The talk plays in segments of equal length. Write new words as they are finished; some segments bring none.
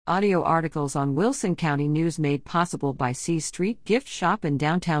Audio articles on Wilson County News made possible by C Street Gift Shop in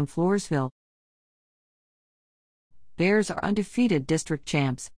downtown Floresville. Bears are undefeated district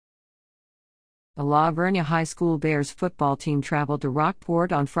champs. The La Vernia High School Bears football team traveled to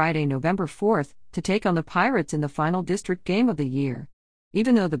Rockport on Friday, November 4th, to take on the Pirates in the final district game of the year.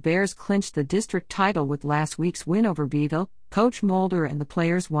 Even though the Bears clinched the district title with last week's win over Beeville, Coach Mulder and the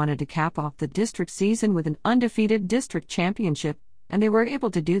players wanted to cap off the district season with an undefeated district championship, and they were able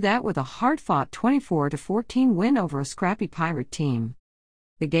to do that with a hard-fought 24-14 win over a scrappy Pirate team.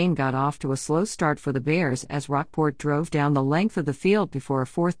 The game got off to a slow start for the Bears as Rockport drove down the length of the field before a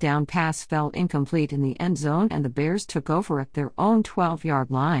fourth down pass fell incomplete in the end zone and the Bears took over at their own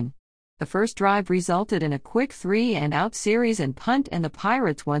 12-yard line. The first drive resulted in a quick 3-and-out series and punt, and the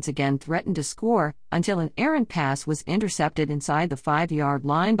Pirates once again threatened to score until an errant pass was intercepted inside the 5-yard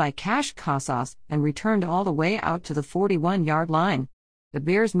line by Cash Casas and returned all the way out to the 41-yard line. The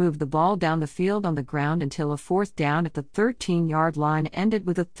Bears moved the ball down the field on the ground until a fourth down at the 13-yard line ended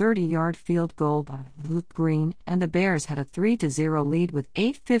with a 30-yard field goal by Luke Green, and the Bears had a 3-0 lead with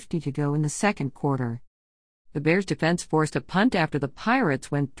 8:50 to go in the second quarter. The Bears' defense forced a punt after the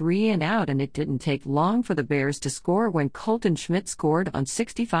Pirates went 3-and-out, and it didn't take long for the Bears to score when Colton Schmidt scored on a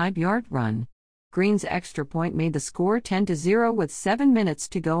 65-yard run. Green's extra point made the score 10-0 with 7 minutes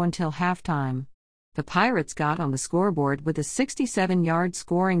to go until halftime. The Pirates got on the scoreboard with a 67-yard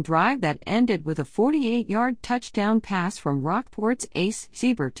scoring drive that ended with a 48-yard touchdown pass from Rockport's Ace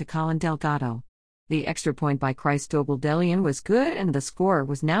Siebert to Colin Delgado. The extra point by Cristobal Delian was good, and the score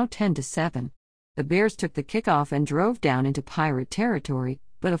was now 10-7. The Bears took the kickoff and drove down into Pirate territory,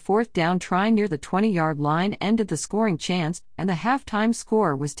 but a fourth down try near the 20-yard line ended the scoring chance, and the halftime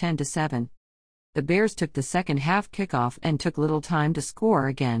score was 10-7. The Bears took the second half kickoff and took little time to score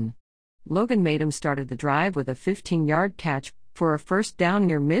again. Logan Madom started the drive with a 15-yard catch for a first down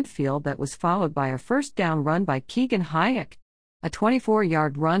near midfield that was followed by a first down run by Keegan Hayek. A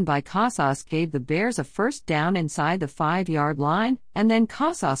 24-yard run by Casas gave the Bears a first down inside the 5-yard line, and then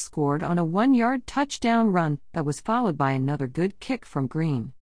Casas scored on a 1-yard touchdown run that was followed by another good kick from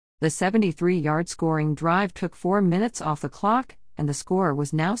Green. The 73-yard scoring drive took 4 minutes off the clock, and the score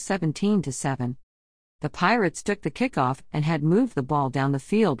was now 17-7. The Pirates took the kickoff and had moved the ball down the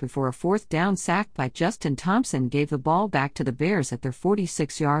field before a fourth down sack by Justin Thompson gave the ball back to the Bears at their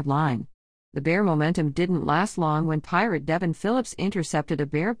 46-yard line. The Bear momentum didn't last long when Pirate Devin Phillips intercepted a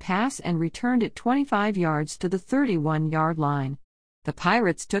Bear pass and returned it 25 yards to the 31-yard line. The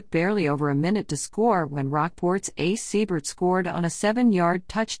Pirates took barely over a minute to score when Rockport's Ace Siebert scored on a 7-yard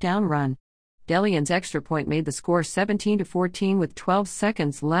touchdown run. Delian's extra point made the score 17-14 with 12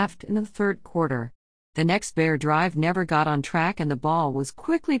 seconds left in the third quarter. The next Bear drive never got on track and the ball was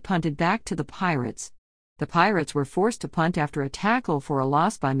quickly punted back to the Pirates. The Pirates were forced to punt after a tackle for a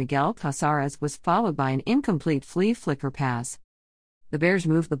loss by Miguel Casares was followed by an incomplete flea flicker pass. The Bears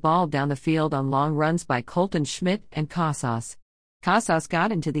moved the ball down the field on long runs by Colton Schmidt and Casas. Casas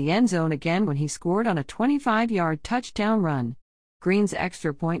got into the end zone again when he scored on a 25-yard touchdown run. Green's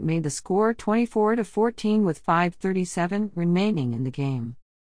extra point made the score 24-14 with 5:37 remaining in the game.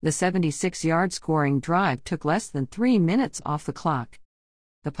 The 76-yard scoring drive took less than 3 minutes off the clock.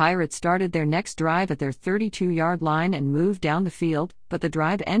 The Pirates started their next drive at their 32-yard line and moved down the field, but the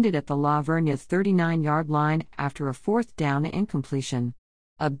drive ended at the La Vernia 39-yard line after a fourth down incompletion.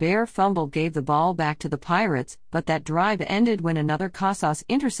 A Bear fumble gave the ball back to the Pirates, but that drive ended when another Casas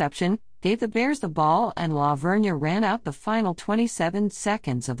interception gave the Bears the ball and La Vernia ran out the final 27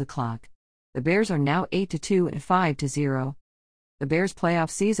 seconds of the clock. The Bears are now 8-2 and 5-0. The Bears'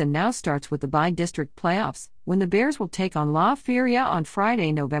 playoff season now starts with the bi-district playoffs, when the Bears will take on La Feria on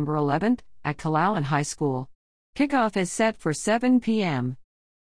Friday, November 11th, at Calallen High School. Kickoff is set for 7 p.m.